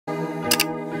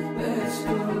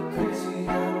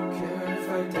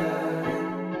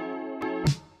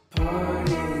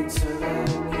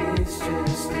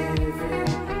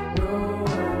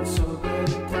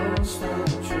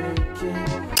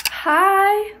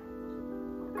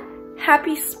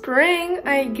Happy spring,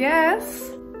 I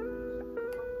guess.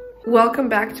 Welcome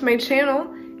back to my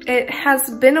channel. It has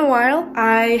been a while.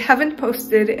 I haven't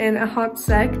posted in a hot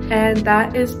sec, and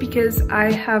that is because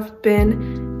I have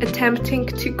been attempting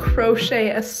to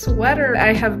crochet a sweater.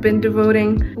 I have been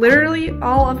devoting literally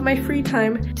all of my free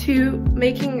time to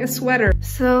making a sweater.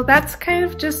 So that's kind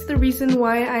of just the reason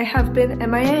why I have been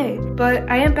MIA. But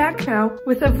I am back now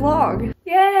with a vlog.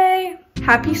 Yay!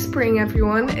 Happy spring,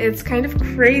 everyone. It's kind of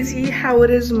crazy how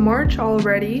it is March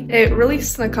already. It really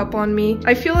snuck up on me.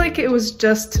 I feel like it was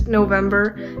just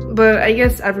November, but I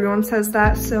guess everyone says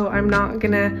that, so I'm not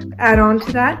gonna add on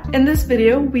to that. In this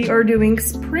video, we are doing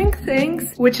spring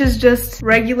things, which is just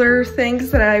regular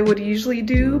things that I would usually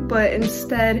do, but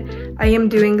instead I am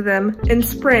doing them in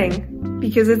spring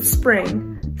because it's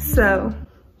spring. So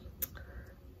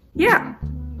yeah.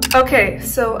 Okay,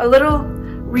 so a little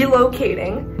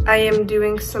relocating. I am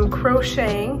doing some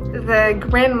crocheting. The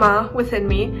grandma within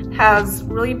me has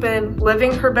really been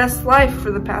living her best life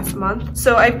for the past month.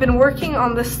 So I've been working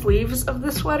on the sleeves of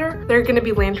the sweater. They're gonna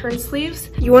be lantern sleeves.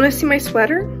 You wanna see my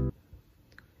sweater?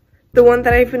 The one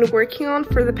that I've been working on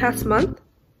for the past month?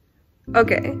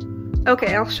 Okay,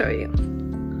 I'll show you.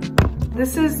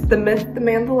 This is the myth, the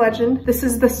man, the legend. This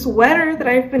is the sweater that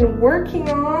I've been working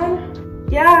on.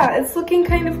 Yeah, it's looking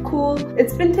kind of cool.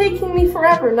 It's been taking me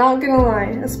forever, not gonna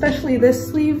lie, especially this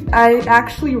sleeve. I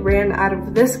actually ran out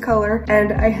of this color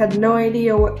and I had no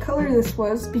idea what color this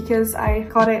was because I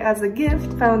got it as a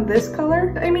gift, found this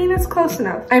color. I mean, it's close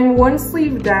enough. I'm one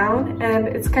sleeve down and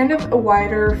it's kind of a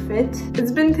wider fit.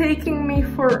 It's been taking me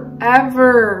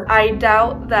forever. I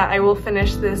doubt that I will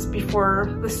finish this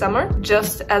before the summer.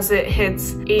 Just as it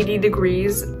hits 80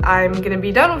 degrees, I'm gonna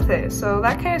be done with it. So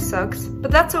that kind of sucks, but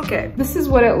that's okay. This is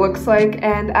what it looks like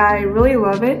and I really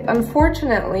love it.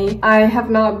 Unfortunately, I have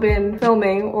not been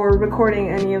filming or recording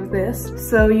any of this,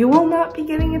 so you will not be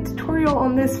getting a tutorial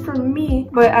on this from me,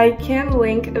 but I can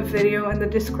link a video in the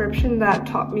description that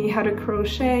taught me how to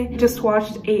crochet. Just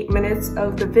watched 8 minutes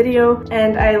of the video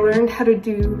and I learned how to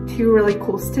do 2 really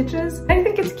cool stitches. I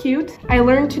think it's cute. I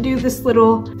learned to do this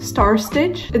little star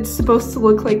stitch. It's supposed to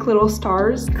look like little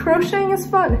stars. Crocheting is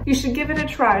fun. You should give it a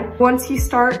try. Once you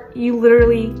start, you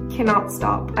literally cannot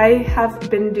stop. I have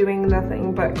been doing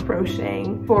nothing but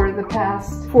crocheting for the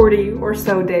past 40 or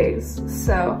so days,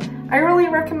 so I really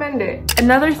recommend it.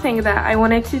 Another thing that I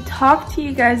wanted to talk to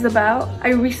you guys about, I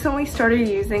recently started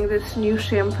using this new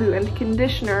shampoo and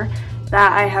conditioner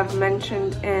that I have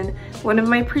mentioned in one of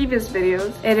my previous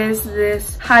videos. It is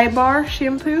this Hibar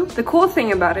shampoo. The cool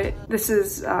thing about it, this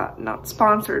is not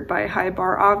sponsored by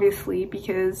Hibar, obviously,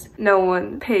 because no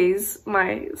one pays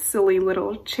my silly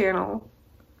little channel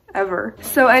ever.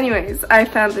 So anyways, I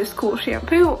found this cool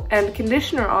shampoo and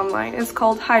conditioner online. It's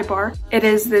called Hibar. It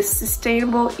is this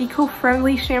sustainable,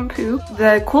 eco-friendly shampoo.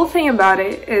 The cool thing about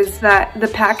it is that the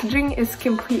packaging is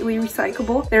completely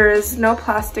recyclable. There is no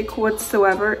plastic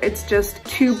whatsoever. It's just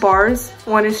 2 bars.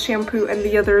 One is shampoo and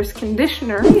the other is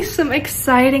conditioner. Some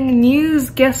exciting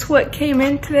news. Guess what came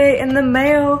in today in the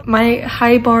mail? My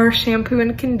Hibar shampoo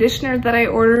and conditioner that I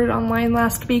ordered online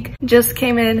last week just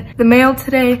came in the mail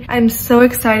today. I'm so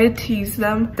excited to use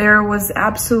them. There was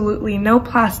absolutely no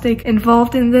plastic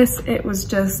involved in this. It was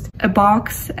just a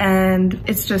box and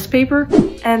it's just paper.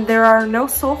 And there are no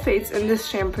sulfates in this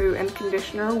shampoo and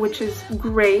conditioner, which is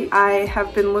great. I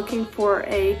have been looking for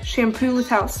a shampoo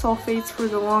without sulfates for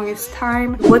the longest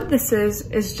time. What this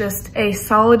is just a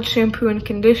solid shampoo and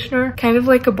conditioner, kind of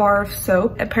like a bar of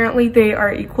soap. Apparently they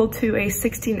are equal to a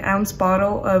 16-ounce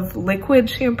bottle of liquid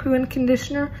shampoo and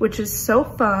conditioner, which is so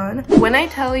fun. When I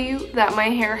tell you that my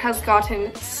hair has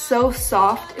gotten so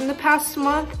soft in the past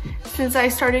month since I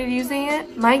started using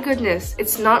it, my goodness,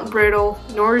 it's not brittle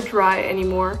nor dry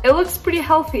anymore. It looks pretty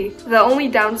healthy. The only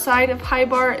downside of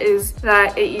Hibar is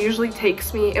that it usually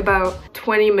takes me about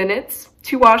 20 minutes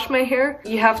to wash my hair.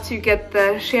 You have to get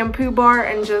the shampoo bar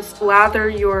and just lather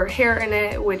your hair in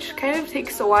it, which kind of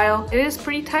takes a while. It is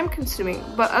pretty time consuming,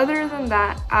 but other than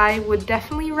that, I would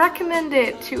definitely recommend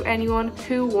it to anyone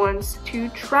who wants to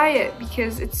try it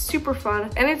because it's super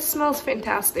fun and it smells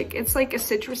fantastic. It's like a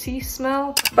citrusy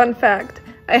smell. Fun fact,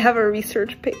 I have a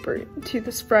research paper due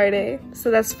this Friday, so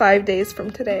that's 5 days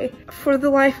from today. For the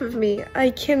life of me,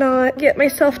 I cannot get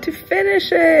myself to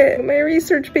finish it. My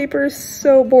research paper is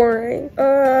so boring.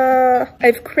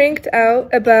 I've cranked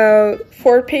out about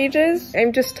 4 pages.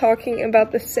 I'm just talking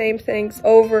about the same things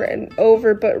over and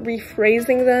over, but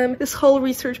rephrasing them. This whole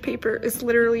research paper is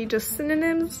literally just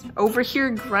synonyms. Over here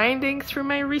grinding through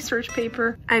my research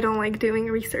paper. I don't like doing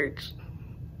research.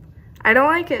 I don't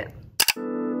like it.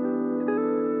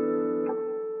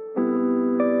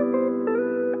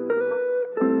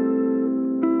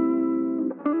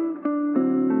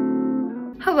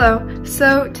 Hello,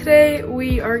 so today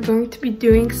we are going to be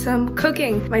doing some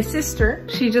cooking. My sister,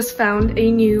 she just found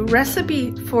a new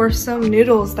recipe for some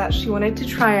noodles that she wanted to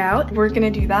try out. We're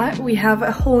gonna do that. We have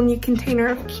a whole new container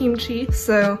of kimchi,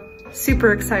 so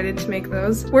super excited to make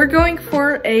those. We're going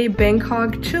for a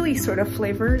Bangkok chili sort of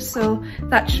flavor, so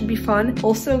that should be fun.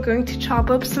 Also going to chop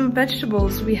up some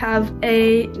vegetables. We have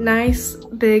a nice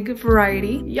big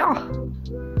variety. Yeah.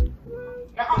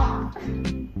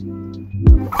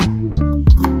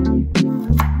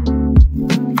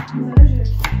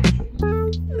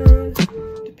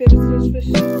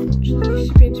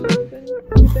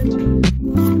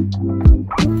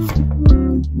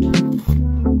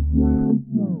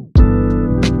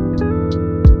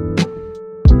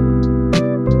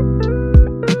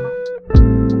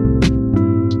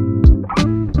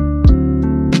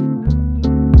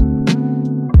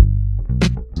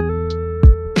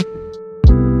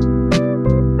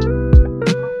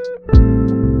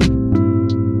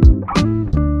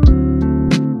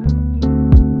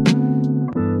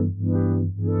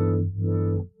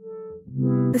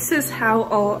 This is how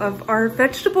all of our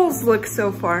vegetables look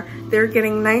so far. They're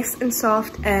getting nice and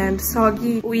soft and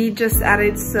soggy. We just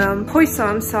added some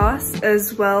hoisin sauce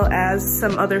as well as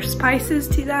some other spices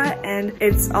to that, and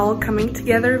it's all coming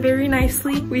together very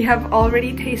nicely. We have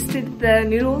already tasted the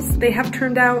noodles. They have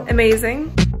turned out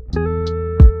amazing.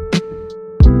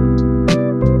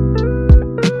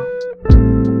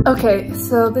 Okay,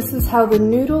 so this is how the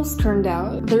noodles turned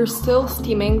out. They're still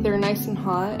steaming, they're nice and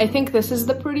hot. I think this is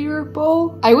the prettier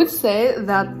bowl. I would say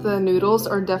that the noodles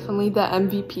are definitely the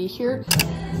MVP here.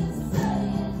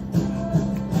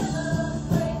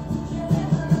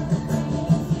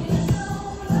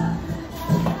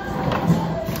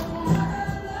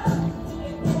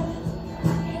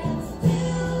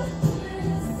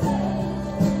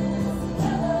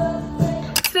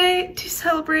 To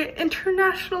celebrate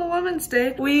International Women's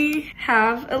Day, we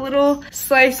have a little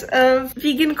slice of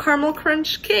vegan caramel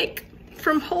crunch cake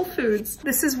from Whole Foods.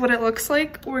 This is what it looks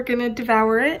like. We're gonna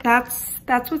devour it. That's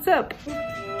what's up.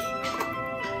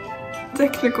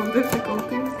 Technical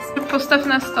difficulties. Postaw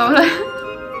na stole.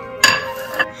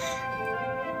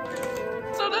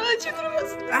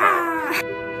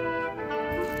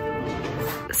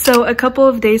 So a couple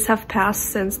of days have passed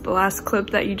since the last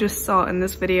clip that you just saw in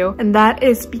this video, and that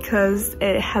is because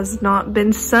it has not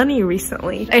been sunny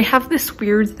recently. I have this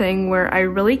weird thing where I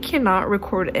really cannot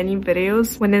record any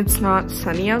videos when it's not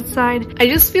sunny outside. I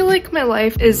just feel like my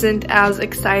life isn't as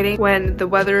exciting when the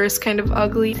weather is kind of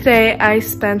ugly. Today I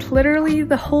spent literally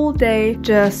the whole day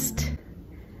just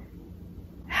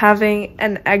having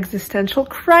an existential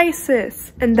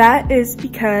crisis, and that is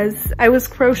because I was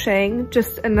crocheting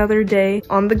just another day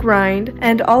on the grind,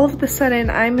 and all of a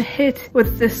sudden I'm hit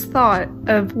with this thought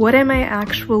of, what am I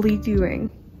actually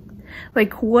doing?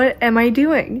 Like, what am I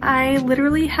doing? I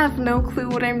literally have no clue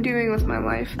what I'm doing with my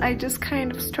life. I just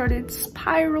kind of started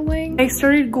spiraling. I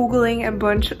started Googling a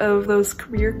bunch of those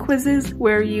career quizzes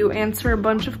where you answer a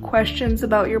bunch of questions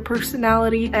about your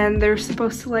personality, and they're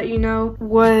supposed to let you know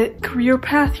what career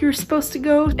path you're supposed to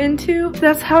go into.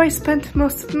 That's how I spent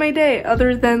most of my day,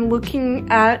 other than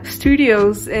looking at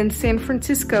studios in San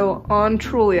Francisco on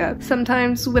Trulia.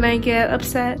 Sometimes when I get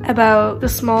upset about the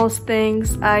smallest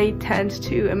things, I tend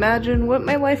to imagine what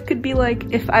my life could be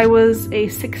like if I was a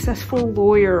successful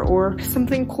lawyer or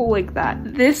something cool like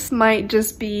that. This might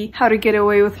just be How to Get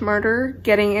Away with Murder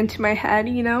getting into my head,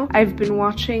 you know? I've been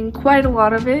watching quite a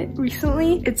lot of it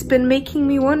recently. It's been making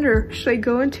me wonder, should I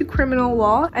go into criminal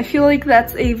law? I feel like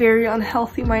that's a very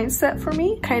unhealthy mindset for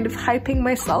me, kind of hyping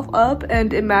myself up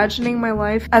and imagining my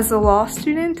life as a law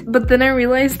student. But then I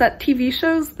realized that TV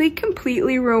shows, they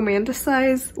completely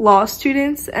romanticize law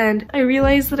students, and I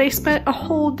realized that I spent a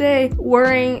whole day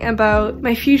worrying about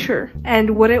my future and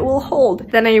what it will hold.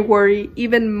 Then I worry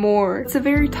even more. It's a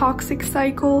very toxic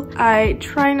cycle. I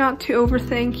try not to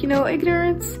overthink, you know,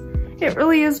 ignorance. It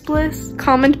really is bliss.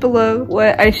 Comment below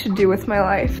what I should do with my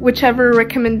life. Whichever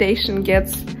recommendation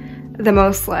gets the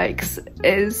most likes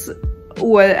is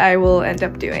what I will end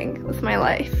up doing with my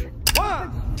life.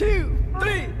 1, 2,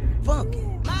 3, funk it.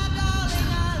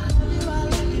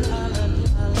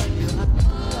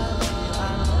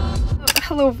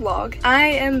 Hello vlog. I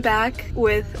am back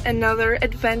with another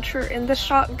adventure in the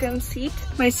shotgun seat.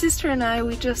 My sister and I,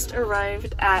 we just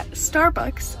arrived at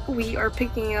Starbucks. We are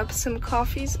picking up some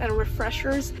coffees and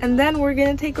refreshers, and then we're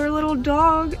gonna take our little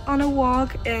dog on a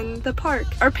walk in the park.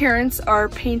 Our parents are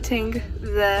painting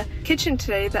the kitchen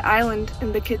today, the island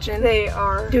in the kitchen. They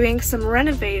are doing some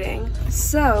renovating,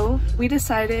 so we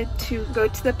decided to go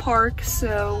to the park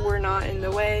so we're not in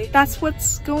the way. That's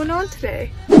what's going on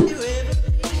today.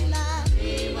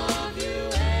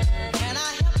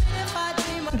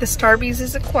 the Starbies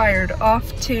is acquired.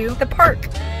 Off to the park.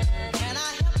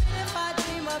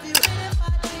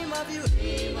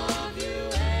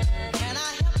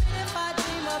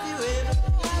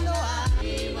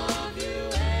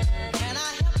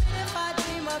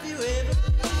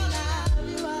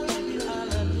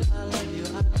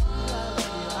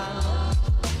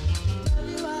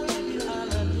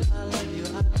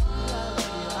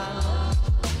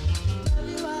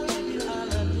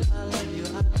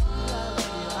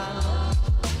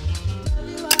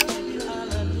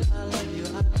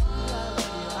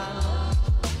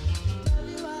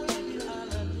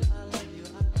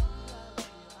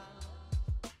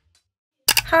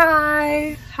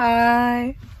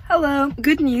 Hi. Hello.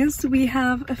 Good news, we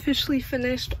have officially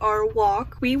finished our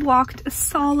walk. We walked a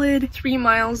solid 3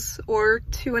 miles or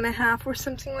 2.5 or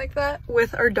something like that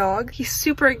with our dog. He's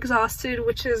super exhausted,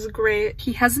 which is great.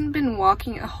 He hasn't been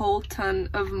walking a whole ton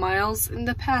of miles in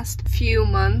the past few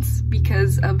months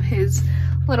because of his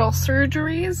little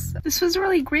surgeries. This was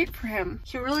really great for him.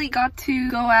 He really got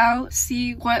to go out,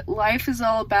 see what life is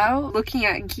all about, looking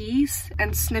at geese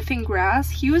and sniffing grass.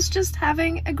 He was just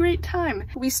having a great time.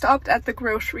 We stopped at the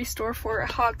grocery store for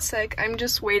a hot sec. I'm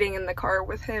just waiting in the car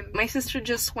with him. My sister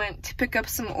just went to pick up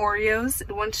some Oreos,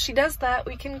 and once she does that,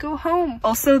 we can go home.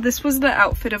 Also, this was the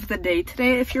outfit of the day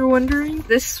today, if you're wondering.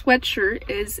 This sweatshirt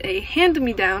is a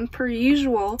hand-me-down per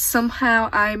usual. Somehow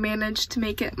I managed to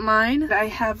make it mine. I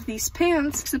have these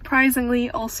pants, surprisingly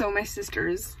also my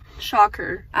sister's.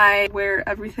 Shocker. I wear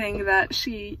everything that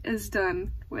she is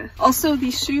done with. Also,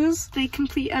 these shoes, they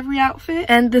complete every outfit.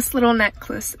 And this little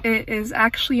necklace, it is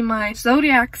actually my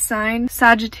zodiac sign,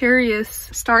 Sagittarius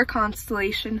star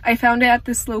constellation. I found it at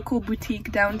this local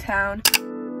boutique downtown.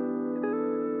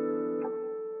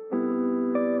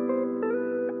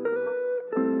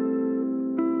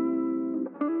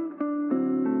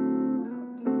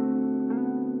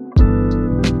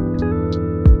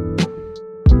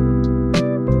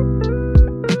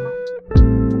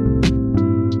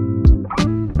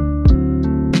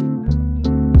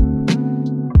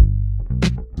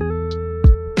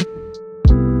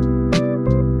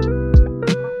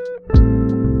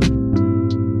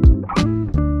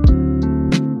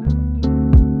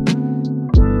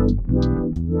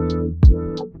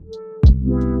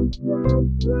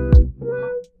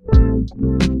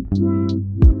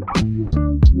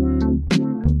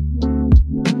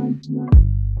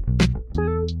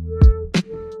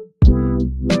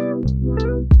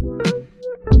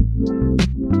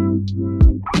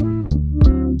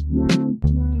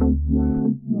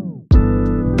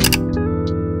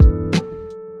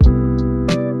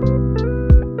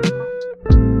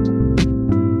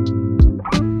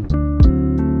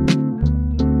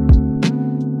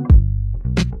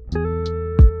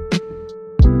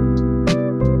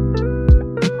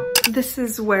 This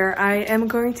is where I am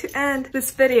going to end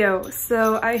this video.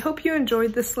 So I hope you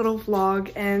enjoyed this little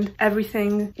vlog and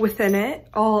everything within it,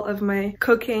 all of my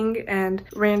cooking and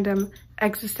random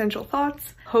existential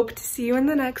thoughts. Hope to see you in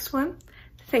the next one.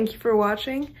 Thank you for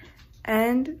watching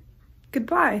and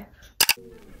goodbye.